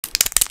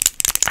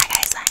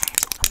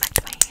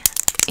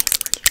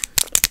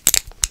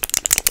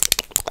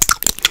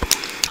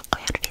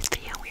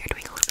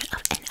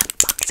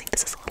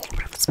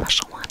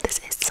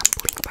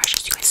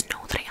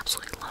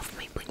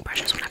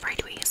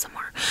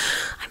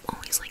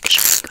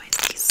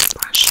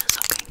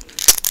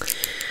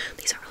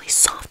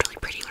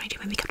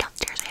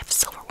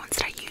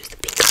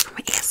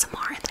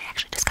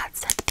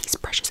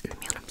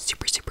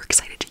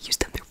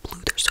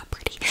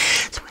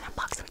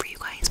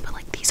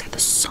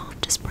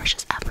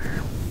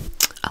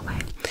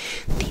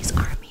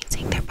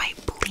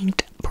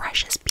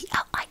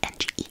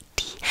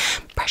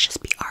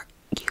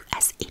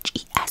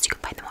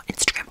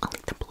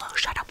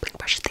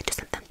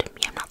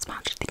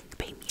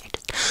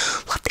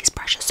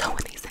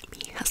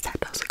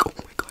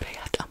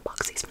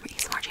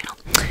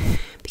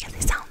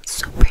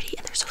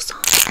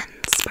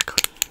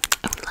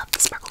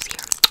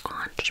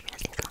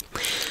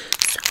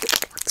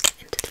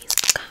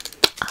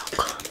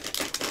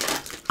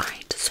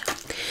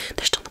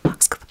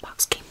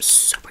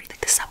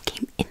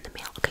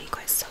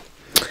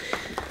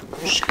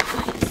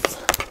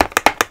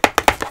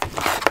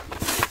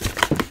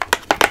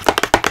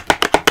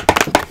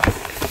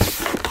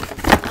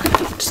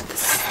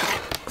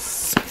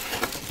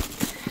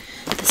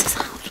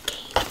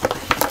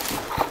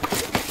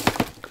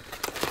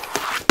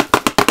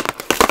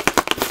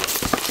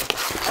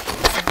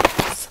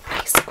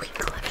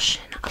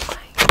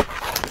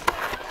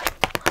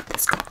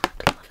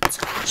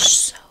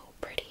so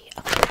pretty.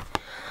 Okay.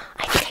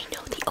 I think I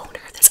know the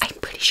owner of this. I'm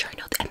pretty sure I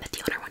know. I met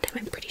the owner one time.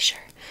 I'm pretty sure.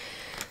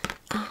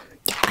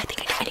 Yeah, I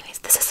think I do. Anyways,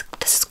 this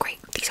is great.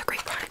 These are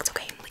great products.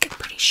 Okay, like I'm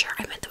pretty sure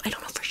I met them. I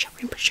don't know for sure.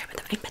 I'm pretty sure I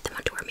met them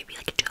on tour maybe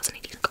like in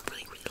 2018. Like a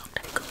really long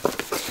time ago.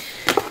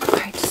 All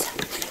right, so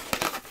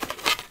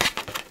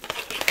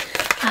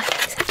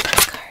here's a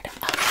postcard.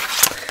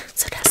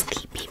 So it has the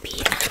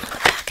BB, and on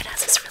the back it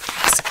has this really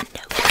nice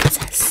note that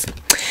says,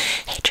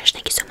 "Hey Trish,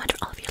 thank you so much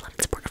for all of your love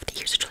and support over the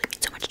years. It really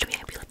means so much to me. I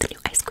hope you love the new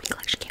Ice Queen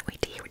collection. Can't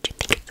wait to hear what you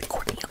think of the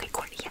Courtney." Okay,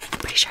 Courtney. Yeah, I'm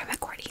pretty sure I met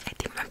Courtney. I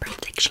think remember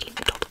like she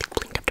totally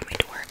blinked up to my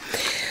door.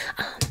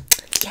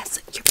 Yes,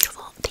 you're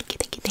beautiful.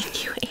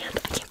 Thank you. And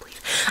I can't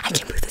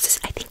believe this is.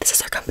 I think this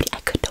is her company. I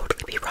could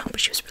totally be wrong, but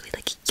she was really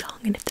like young.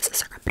 And if this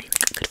is her company,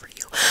 like good for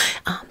you.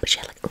 But she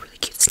had like really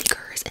cute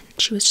sneakers, and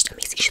she was just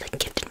amazing. She like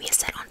gifted me a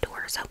set on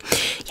tour. So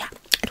yeah,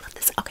 I love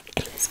this. Okay,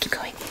 anyways, keep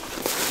going.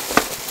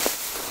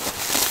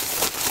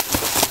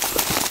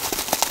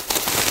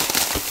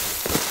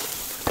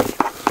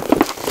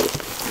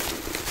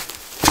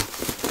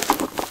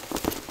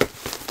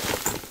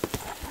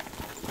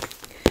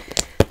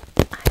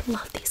 I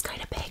love these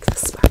kind of bags, the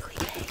sparkly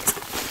bags.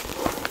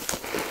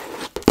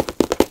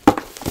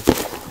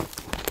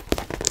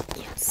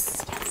 Yes.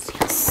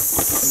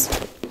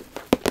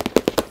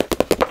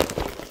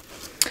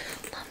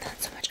 Love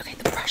that so much. Okay,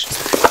 the brushes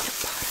are at the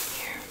bottom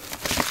here.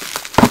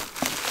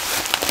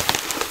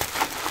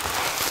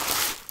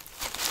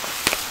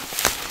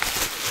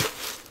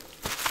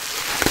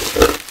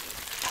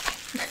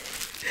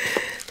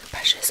 The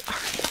brushes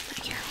are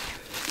here.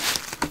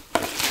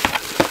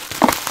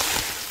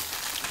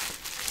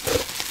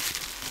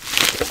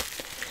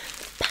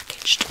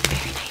 Packaged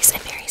very nice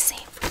and very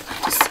safe.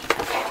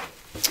 Okay.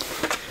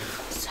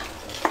 So,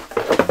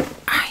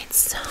 alright,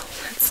 so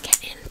let's get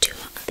into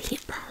the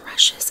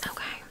brushes,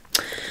 okay?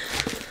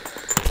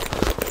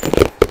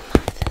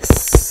 Love this.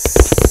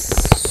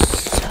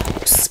 So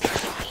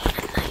sparkly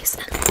and nice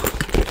and long.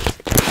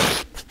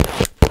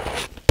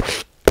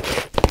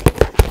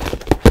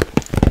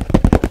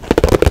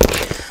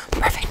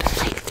 Perfect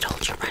length to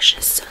hold your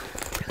brushes, so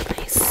really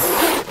nice.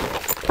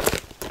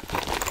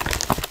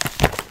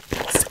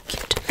 So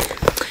cute.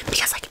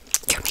 Because like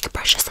your makeup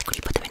brushes, like when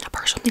you put them in a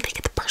purse, only they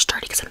get the purse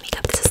dirty because of the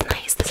makeup. This is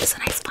nice. This is a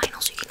nice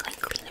vinyl, so you can like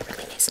clean it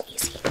really nice and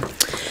easy.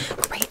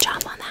 Great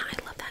job on that.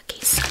 I love that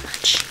case so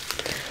much.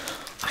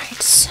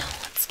 Alright, so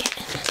let's get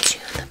into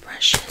the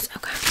brushes.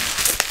 Okay.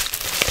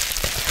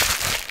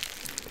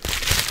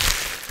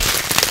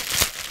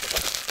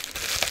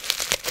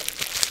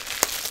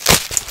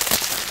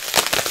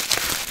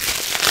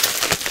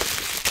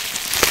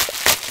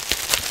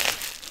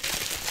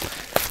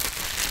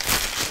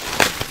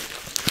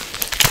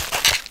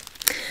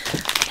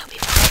 I know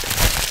people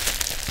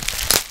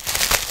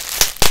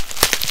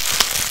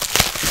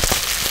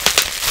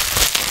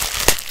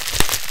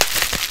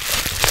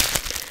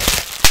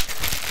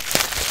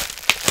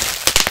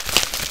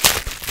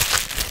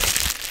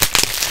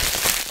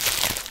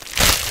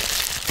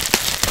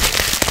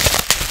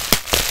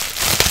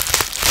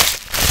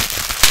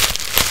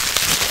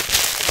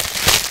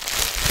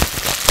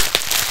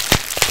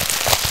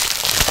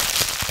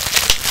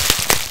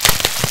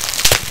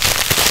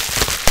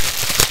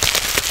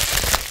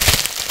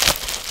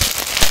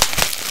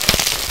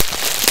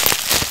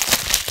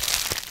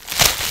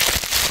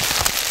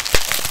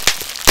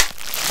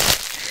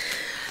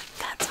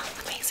that sounds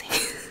amazing.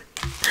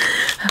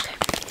 Okay.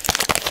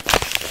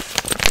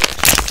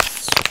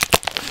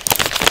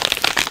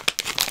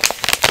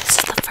 This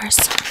is the first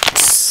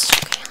size.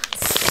 Okay,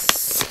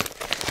 let's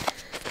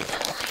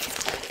apply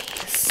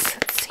these.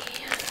 Let's see.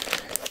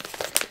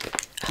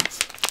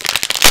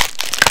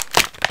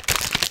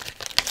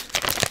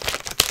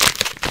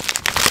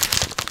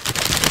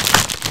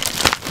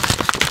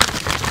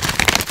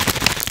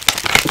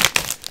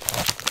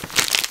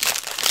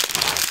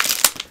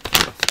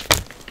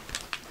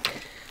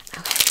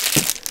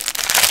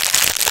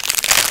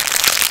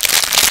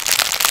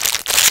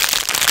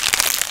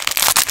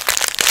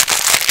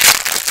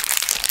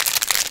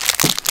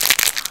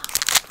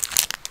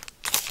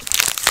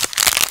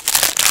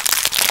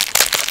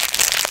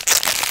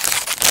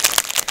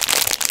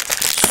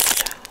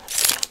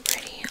 So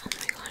pretty. Oh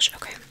my gosh.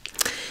 Okay.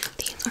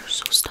 These are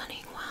so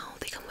stunning. Wow.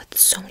 They come with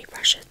so many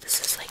brushes. This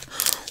is like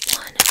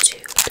 1, 2,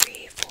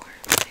 3, 4,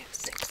 5,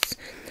 6,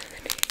 7,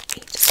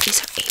 8. These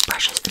are 8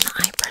 brushes in the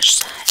eye brush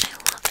set. I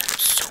love them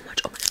so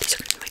much. Oh my god, these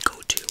are gonna be my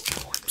go-to.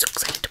 Oh, I'm so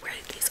excited to wear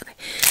these. Okay.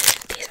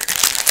 These are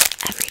gonna be my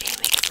everyday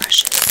makeup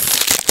brushes.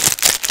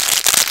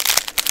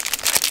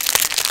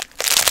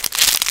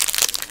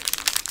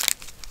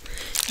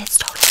 It's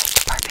totally like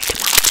the perfect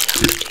amount to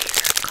do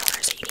your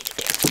colors that you need to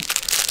do.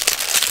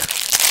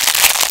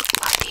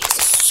 Love these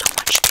so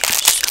much.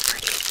 They're so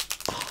pretty.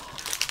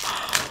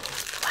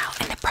 Wow,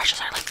 and the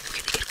brushes are like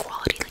really good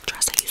quality. Like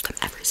trust, I use them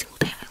every single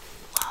day. I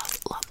love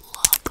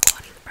the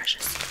quality of the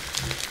brushes.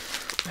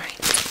 Alright,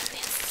 and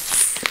this.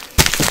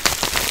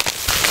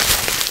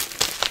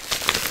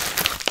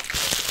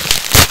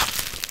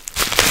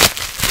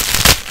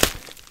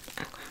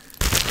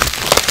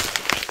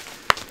 Okay.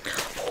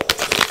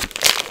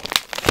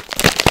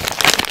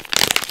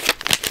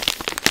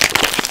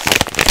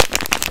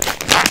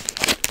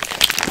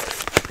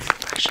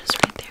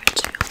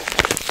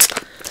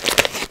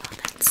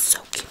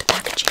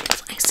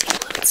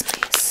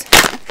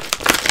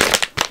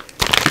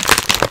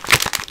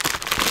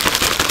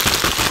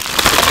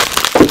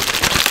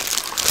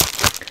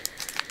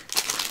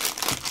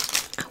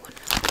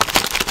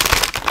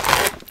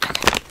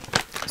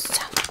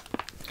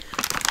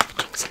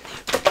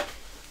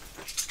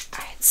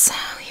 so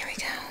here we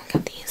go.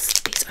 Got these.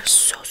 These are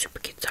so super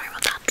cute. Sorry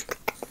about that.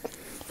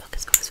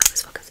 Focus, focus,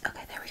 focus, focus.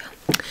 Okay, there we go.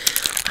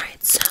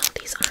 Alright, so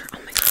these are, oh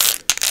my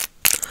god.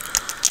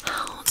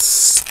 How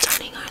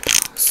stunning are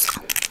those?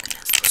 Oh my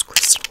goodness, those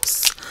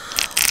crystals.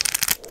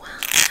 Wow,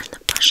 and the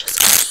brushes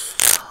are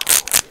so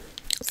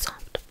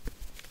soft.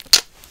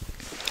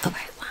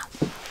 Okay, wow.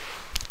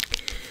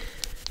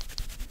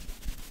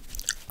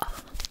 Oh.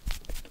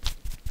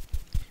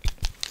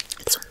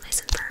 This one's nice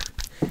and firm.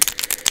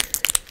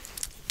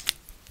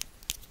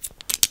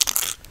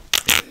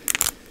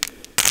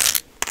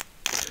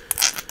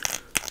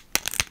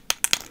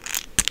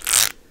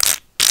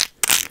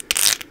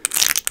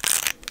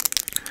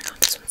 Oh my god,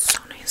 this one's so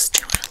nice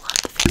too. I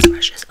love the face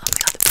brushes. Oh my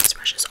god, the face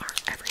brushes are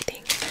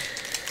everything.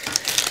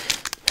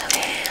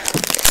 Okay,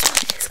 this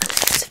one is a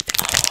nice.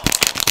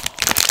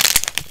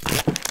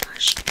 Oh my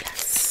gosh,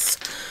 yes.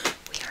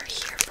 We are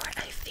here for a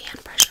fan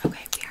brush.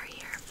 Okay, we are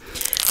here for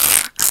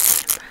a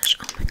fan brush.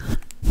 Oh my god.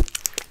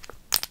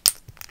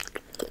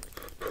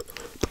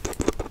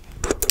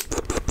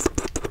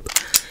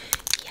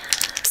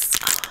 Yes.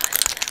 Oh, I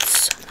love that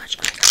so much.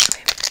 Oh my gosh,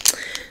 okay.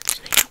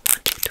 So now you got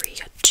 1, 2, 3. You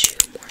got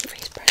 2 more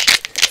face brushes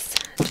in this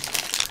set.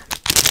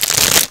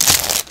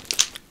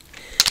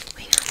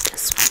 We got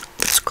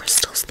this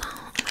crystals though.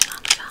 Oh my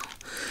god, look how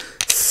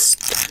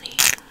stunning.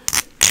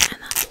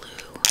 And that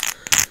blue.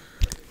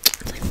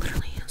 It's like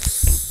literally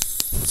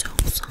so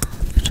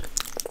soft.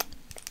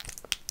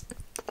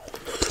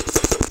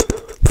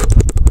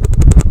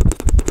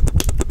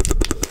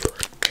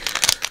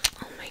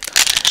 Oh my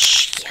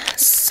gosh,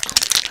 yes. Oh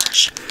my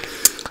gosh.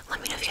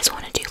 Let me know if you guys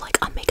want to do like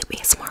a makeup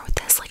ASMR with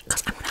this, like,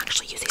 because I'm gonna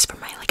actually use these for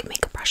my like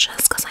makeup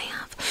brushes, because I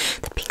have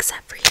the pink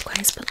set for you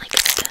guys, but like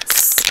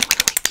this I'm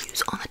gonna like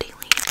use on the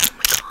daily. Oh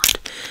my god.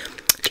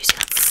 Do you see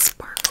that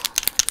sparkle?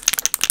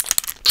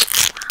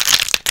 Wow.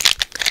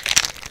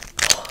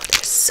 Oh,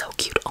 they're so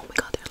cute. Oh my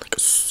god, they're like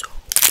so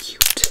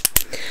cute.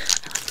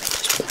 I love that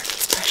there's one more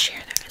face brush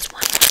here. There is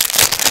one more.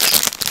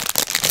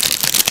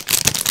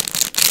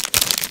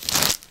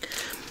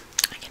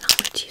 I cannot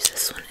wait to use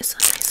this one. It's a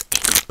nice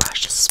angled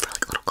brush. This is for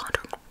like a little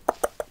contour.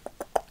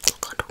 Little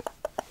contour.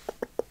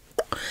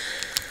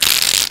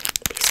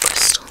 These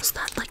crystals,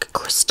 that like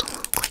crystal,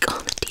 like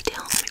on the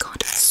detail. Oh my god,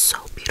 it's so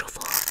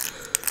beautiful.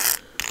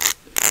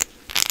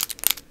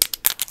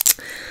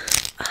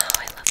 Oh,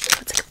 I love blue.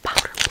 It's like a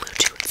powder blue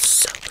too. It's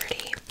so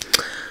pretty.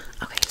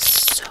 Okay,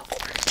 so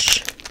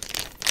orange.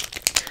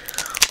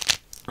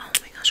 Oh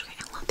my gosh, okay,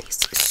 I love these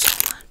so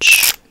much.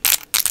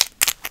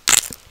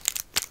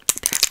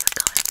 There's the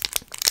color.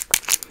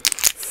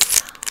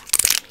 So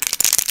pretty.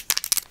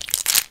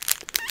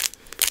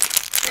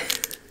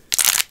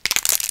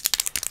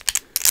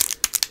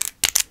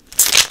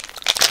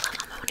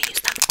 I want to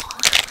use them all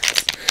at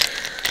once.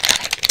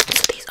 Okay,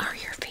 so these are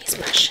your face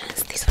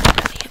brushes. These are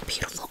really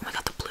beautiful. Oh my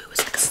god, the blue is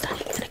like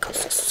stunning, and it goes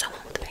so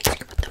well with the bag. I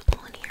can put them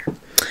all in here.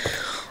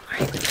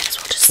 Alright, we might as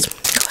well just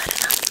go ahead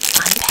and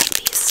unbag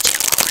these too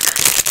while we're at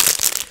it.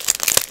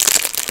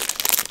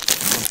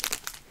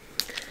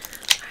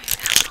 Alright,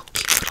 we got a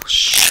cute little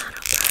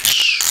shadow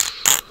brush.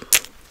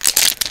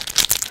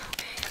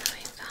 Okay, and then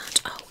we got,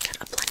 oh, we got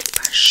a blending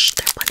brush.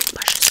 Their blending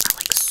brushes are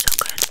like so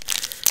good.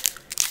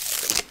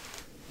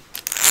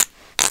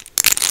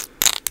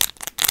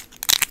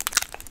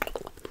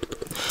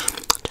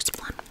 Just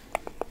blend.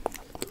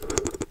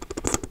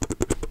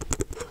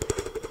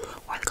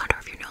 Or the contour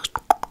of your nose.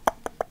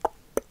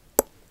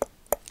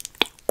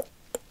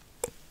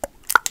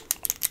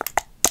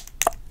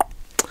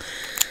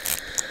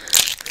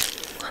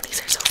 Well, these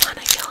are so fun.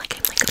 I feel like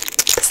I'm like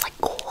this like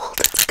gold.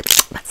 It's like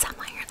but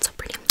sapphire. It's so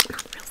pretty.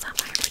 Not real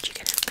sapphire, but you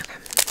get it. Okay.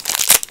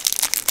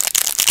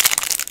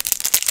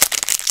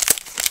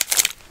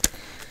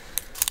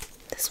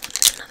 This one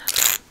is another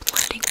little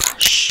blending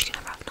brush. You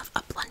can never have enough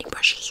blending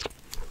brushes.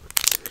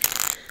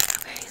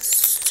 Okay,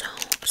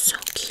 so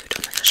cute.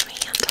 Oh my gosh, my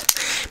hand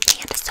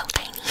is so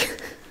tiny.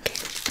 Okay.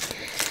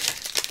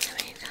 Then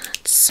we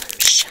got some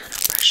shadow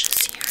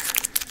brushes here.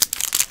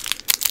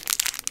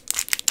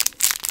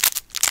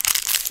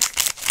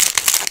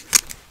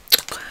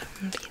 Okay,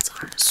 these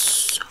are so